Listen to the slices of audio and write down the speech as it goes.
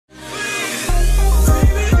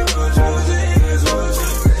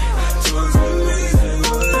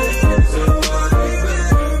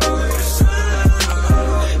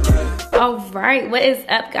All right, what is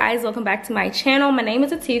up, guys? Welcome back to my channel. My name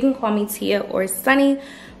is Tia. You can call me Tia or Sunny,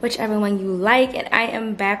 whichever one you like, and I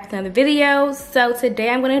am back with another video. So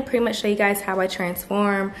today I'm going to pretty much show you guys how I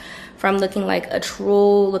transform from looking like a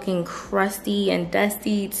troll, looking crusty and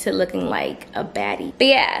dusty, to looking like a baddie. But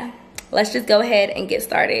yeah, let's just go ahead and get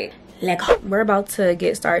started. Let's go. We're about to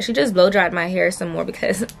get started. She just blow dried my hair some more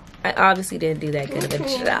because I obviously didn't do that good of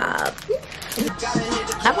a job.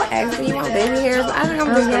 I would ask you want baby hairs. I think I'm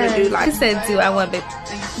just gonna do like. She said, "Do I want baby?"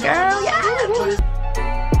 Girl, yeah.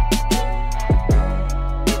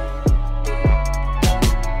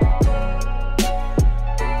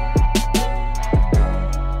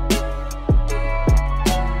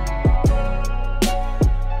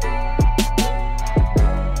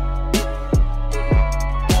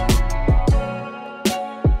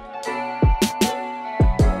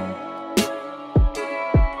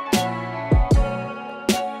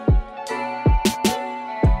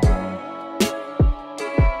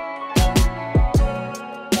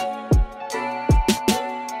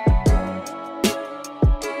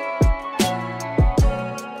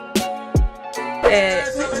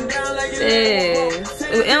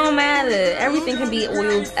 It don't matter. Everything can be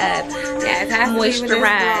oiled up. Yeah, it has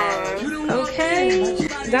moisturized. Okay?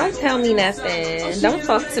 Don't tell me nothing. Don't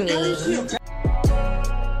talk to me.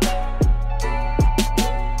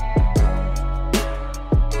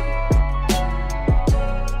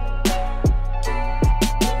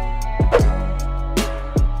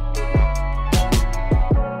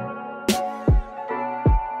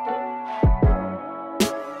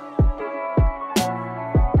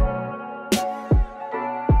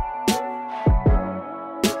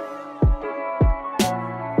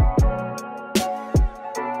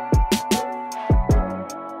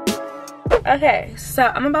 Okay, so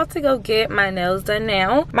I'm about to go get my nails done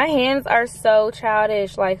now. My hands are so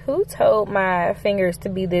childish. Like, who told my fingers to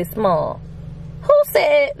be this small? Who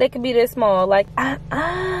said they could be this small? Like,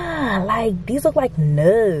 like, these look like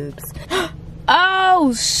nubs.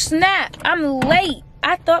 Oh, snap. I'm late.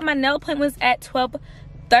 I thought my nail appointment was at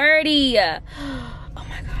 12:30. Oh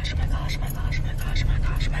my gosh, oh my gosh, oh my gosh, oh my gosh, oh my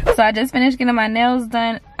gosh, oh my gosh. So I just finished getting my nails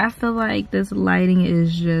done. I feel like this lighting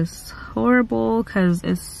is just horrible because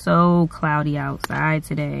it's so cloudy outside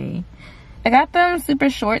today. I got them super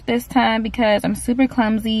short this time because I'm super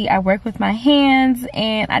clumsy. I work with my hands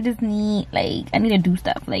and I just need, like, I need to do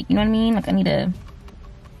stuff, like, you know what I mean? Like, I need to,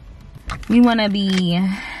 we want to be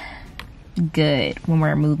good when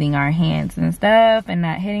we're moving our hands and stuff and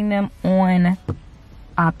not hitting them on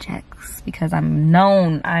objects, because I'm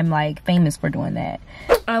like famous for doing that.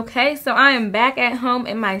 Okay, so I am back at home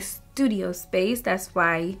in my studio space. That's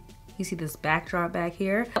why you see this backdrop back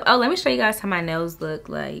here. Oh, let me show you guys how my nails look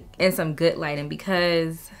like in some good lighting,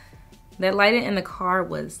 because that lighting in the car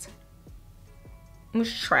was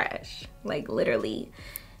trash. Like, literally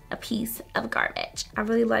a piece of garbage. I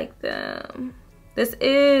really like them. This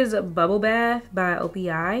is Bubble Bath by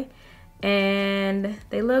OPI, and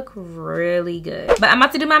they look really good. But I'm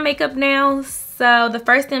about to do my makeup now. So the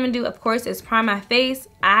first thing I'm gonna do, of course, is prime my face.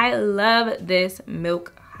 I love this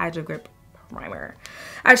Milk Hydro Grip primer.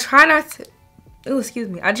 I try not to, oh, excuse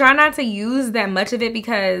me. I try not to use that much of it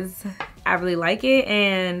because I really like it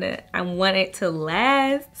and I want it to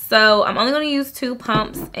last. So I'm only gonna use 2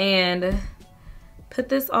 pumps and put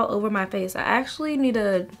this all over my face. I actually need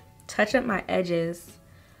to touch up my edges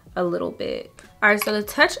a little bit. All right, so to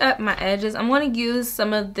touch up my edges, I'm gonna use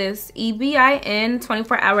some of this EBIN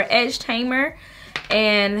 24-hour edge tamer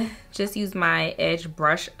and just use my edge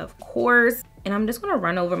brush, of course. And I'm just gonna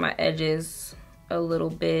run over my edges a little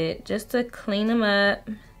bit just to clean them up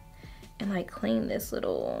and like clean this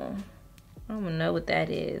little, I don't know what that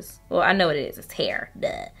is. Well, I know what it is, it's hair,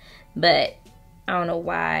 duh. But I don't know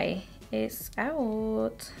why it's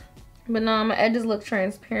out. But no, my edges look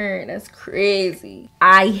transparent. That's crazy.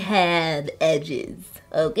 I have edges,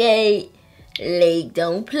 okay? Like,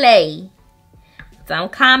 don't play.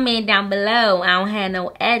 Don't comment down below. I don't have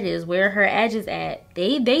no edges. Where are her edges at?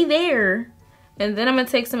 They there. And then I'm gonna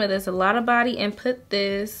take some of this Lotta Body and put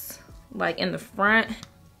this like in the front.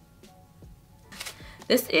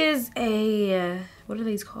 This is a, what are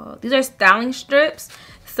these called? These are styling strips.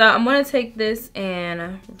 So I'm gonna take this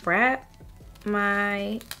and wrap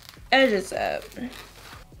my edges up.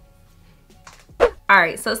 All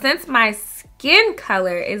right, so since my skin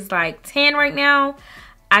color is like tan right now,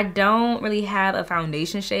 I don't really have a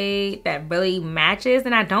foundation shade that really matches,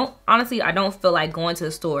 and honestly, I don't feel like going to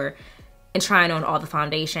the store and trying on all the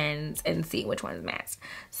foundations and see which ones match.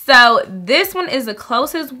 So this one is the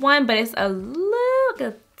closest one, but it's a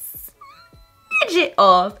little smidget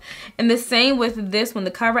off. And the same with this one,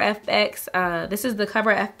 the Cover FX. This is the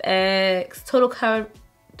Cover FX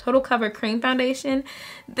Total Cover Cream Foundation.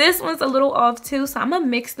 This one's a little off too, so I'm gonna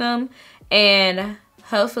mix them and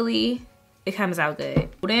hopefully it comes out good.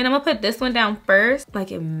 Then I'm gonna put this one down first.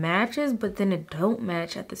 Like, it matches, but then it don't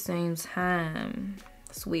match at the same time.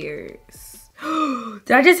 It's weird.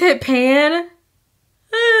 Did I just hit pan?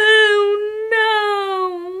 Oh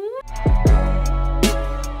no.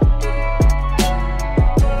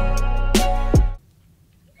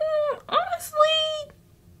 Honestly,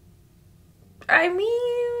 I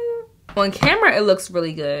mean, on camera it looks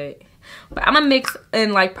really good, but I'm gonna mix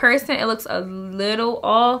in like person. It looks a little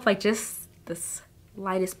off, like just the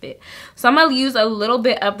slightest bit. So I'm gonna use a little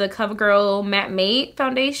bit of the Covergirl Matte Made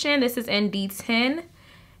foundation. This is in D10,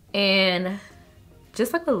 and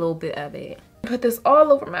just like a little bit of it. Put this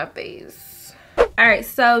all over my face. All right,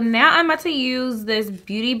 so now I'm about to use this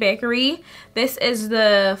Beauty Bakery. This is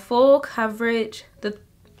the full coverage, the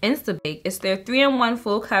Instabake. It's their 3-in-1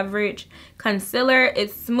 full coverage concealer.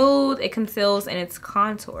 It's smooth, it conceals, and it's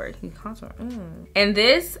contoured. You contour. And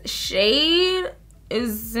this shade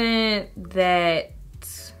isn't that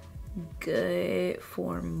good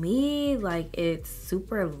for me. Like, it's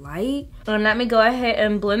super light. So let me go ahead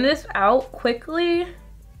and blend this out quickly,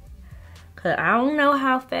 cause I don't know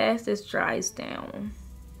how fast this dries down.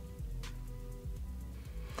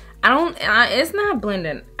 It's not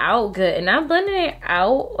blending out good, and I'm blending it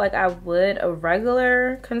out like I would a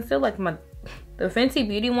regular concealer. Like the Fenty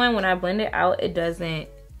Beauty one, when I blend it out, it doesn't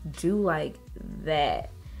do like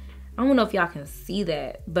that. I don't know if y'all can see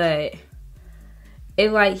that, but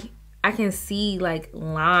it like, I can see like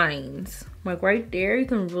lines. Like right there, you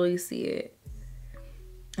can really see it.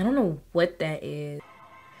 I don't know what that is.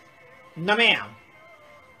 No ma'am.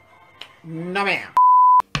 No ma'am.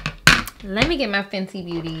 Let me get my Fenty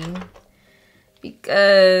Beauty,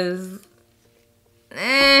 because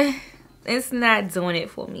it's not doing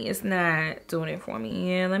it for me. It's not doing it for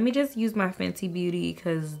me. Yeah, let me just use my Fenty Beauty,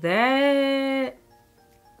 because that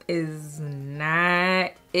is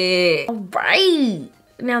not it. All right.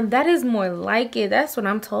 Now that is more like it. That's what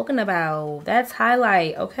I'm talking about. That's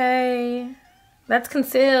highlight, okay? That's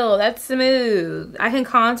conceal, that's smooth. I can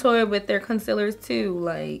contour with their concealers too.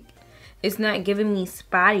 Like, it's not giving me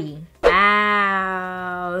spotty.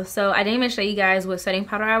 Ow. So I didn't even show you guys what setting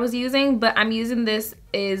powder I was using, but I'm using this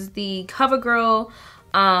is the CoverGirl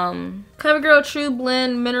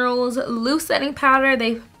TruBlend Minerals Loose Setting Powder.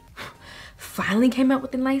 They finally came out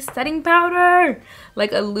with a nice setting powder,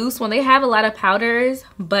 like a loose one. They have a lot of powders,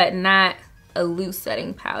 but not a loose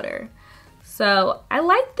setting powder. So I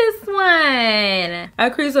like this one. I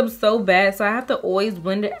crease up so bad, so I have to always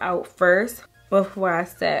blend it out first before I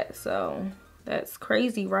set. So that's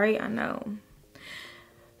crazy, right? I know.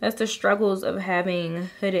 That's the struggles of having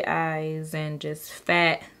hooded eyes and just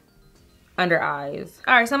fat under eyes.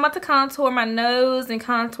 All right, so I'm about to contour my nose and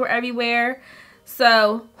contour everywhere.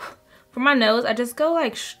 So for my nose, I just go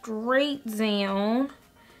like straight down.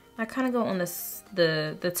 I kind of go on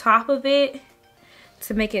the top of it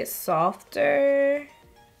to make it softer,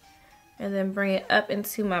 and then bring it up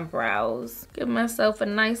into my brows. Give myself a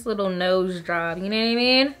nice little nose job, you know what I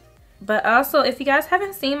mean? But also, if you guys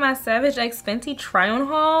haven't seen my Savage X Fenty try-on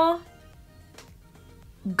haul,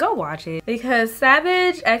 go watch it, because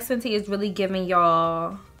Savage X Fenty is really giving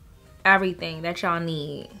y'all everything that y'all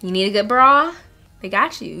need. You need a good bra? They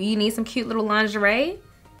got you. You need some cute little lingerie?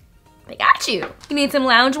 They got you. You need some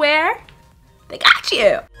loungewear? They got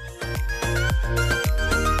you.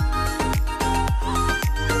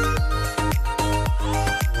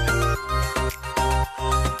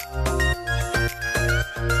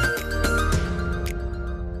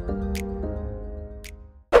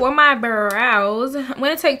 For my brows, I'm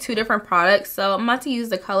going to take two different products. So I'm about to use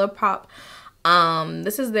the ColourPop.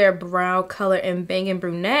 This is their brow color in Bangin'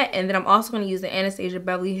 Brunette, and then I'm also going to use the Anastasia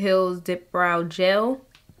Beverly Hills Dip Brow Gel,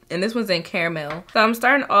 and this one's in Caramel. So I'm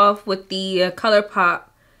starting off with the ColourPop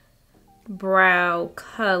brow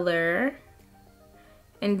color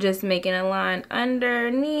and just making a line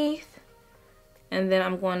underneath, and then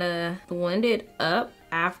I'm going to blend it up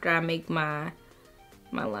after I make my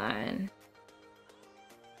line.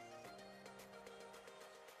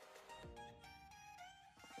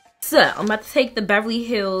 So I'm about to take the Beverly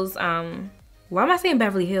Hills, why am I saying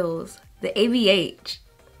Beverly Hills? The ABH,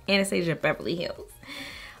 Anastasia Beverly Hills,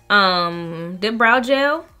 dip brow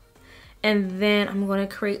gel, and then I'm gonna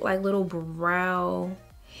create like little brow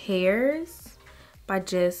hairs by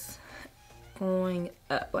just going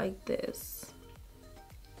up like this.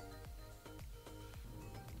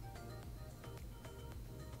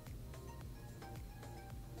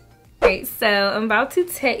 Alright, so I'm about to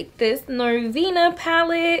take this Norvina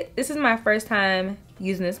palette. This is my first time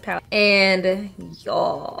using this palette. And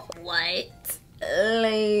y'all, what?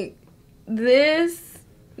 Like, this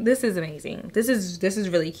is amazing. This is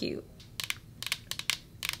really cute.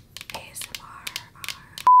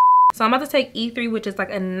 So I'm about to take E3, which is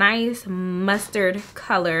like a nice mustard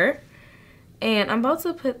color. And I'm about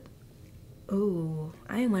to put, ooh,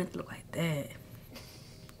 I didn't want it to look like that.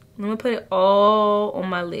 I'm gonna put it all on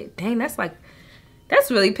my lid. Dang, that's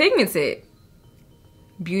really pigmented.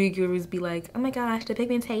 Beauty gurus be like, oh my gosh, the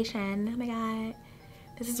pigmentation. Oh my god,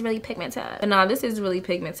 this is really pigmented. But nah, this is really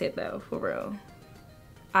pigmented though, for real.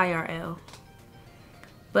 IRL.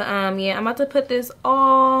 But yeah, I'm about to put this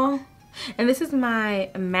all, and this is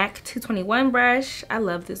my MAC 221 brush. I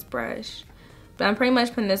love this brush. But I'm pretty much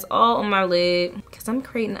putting this all on my lid because I'm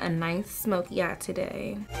creating a nice smoky eye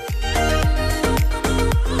today.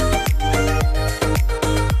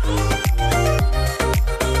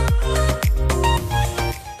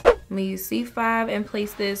 I'm gonna use C5 and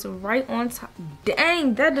place this right on top.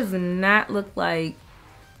 Dang, that does not look like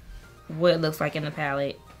what it looks like in the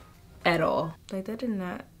palette at all. Like, that did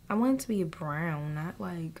not, I want it to be brown, not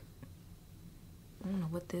like, I don't know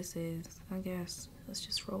what this is. I guess let's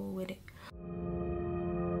just roll with it.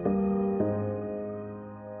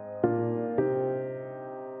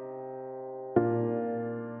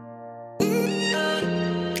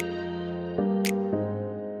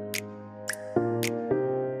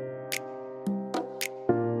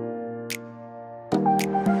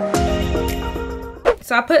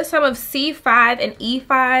 So I put some of C5 and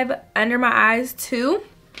E5 under my eyes too.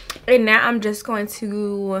 And now I'm just going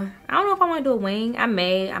to, I don't know if I want to do a wing. I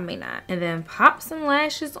may not. And then pop some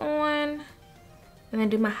lashes on. And then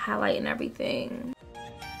do my highlight and everything.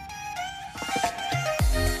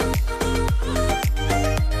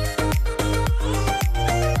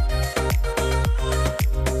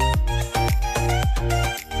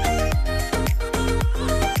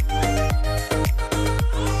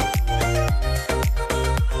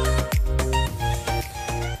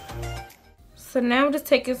 So now I'm just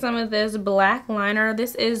taking some of this black liner.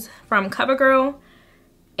 This is from Covergirl.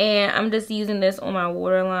 And I'm just using this on my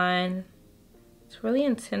waterline to really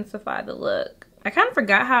intensify the look. I kind of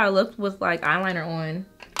forgot how I looked with like eyeliner on.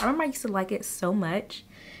 I remember I used to like it so much.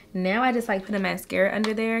 Now I just like put a mascara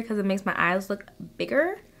under there because it makes my eyes look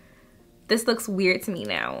bigger. This looks weird to me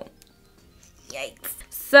now. Yikes.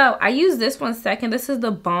 So I use this one second. This is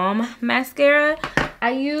the Balm mascara.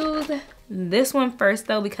 I use this one first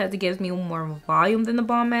though because it gives me more volume than the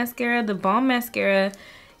Balm mascara. The Balm mascara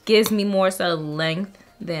gives me more so length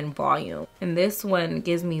than volume. And this one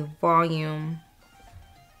gives me volume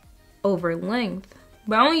over length.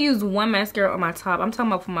 But I only use one mascara on my top. I'm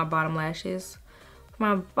talking about for my bottom lashes. For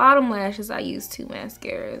my bottom lashes, I use 2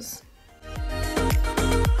 mascaras.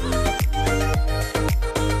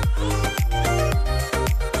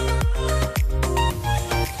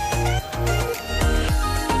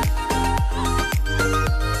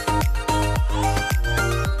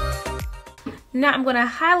 Now I'm going to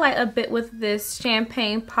highlight a bit with this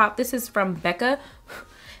Champagne Pop. This is from Becca.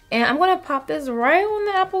 And I'm going to pop this right on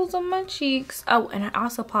the apples of my cheeks. Oh, and I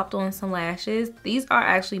also popped on some lashes. These are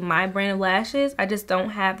actually my brand of lashes. I just don't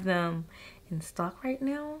have them in stock right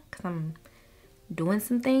now because I'm doing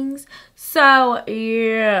some things. So,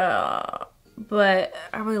 yeah. But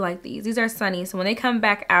I really like these. These are Sunny. So when they come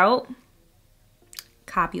back out,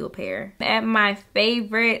 copy a pair. At my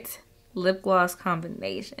favorite lip gloss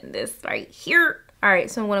combination, this right here. All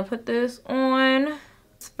right, so I'm gonna put this on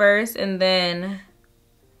first and then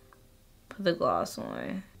put the gloss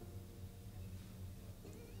on.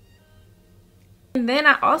 And then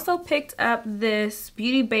I also picked up this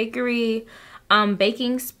Beauty Bakery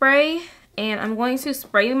baking spray, and I'm going to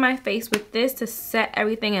spray my face with this to set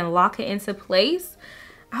everything and lock it into place.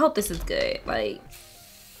 I hope this is good. Like,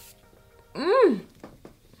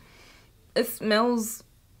 it smells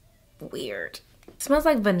weird. It smells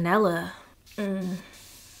like vanilla. I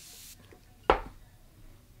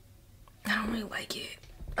don't really like it.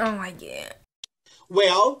 I don't like it.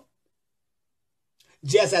 Well,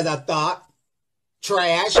 just as I thought,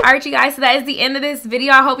 trash. All right, you guys, so that is the end of this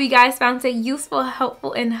video. I hope you guys found it useful,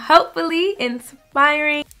 helpful, and hopefully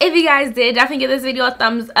inspiring. If you guys did, definitely give this video a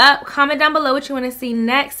thumbs up. Comment down below what you want to see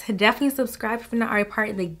next. Definitely subscribe if you're not already part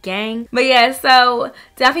of the gang. But yeah, so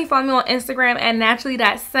definitely follow me on Instagram at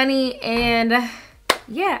naturally.sunny. And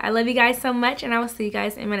yeah, I love you guys so much, and I will see you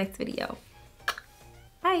guys in my next video.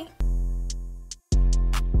 Bye.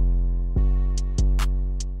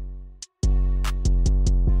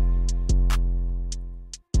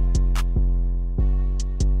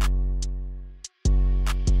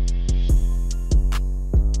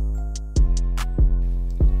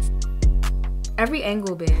 Every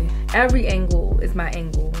angle, babe. Every angle is my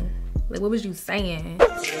angle. Like, what was you saying?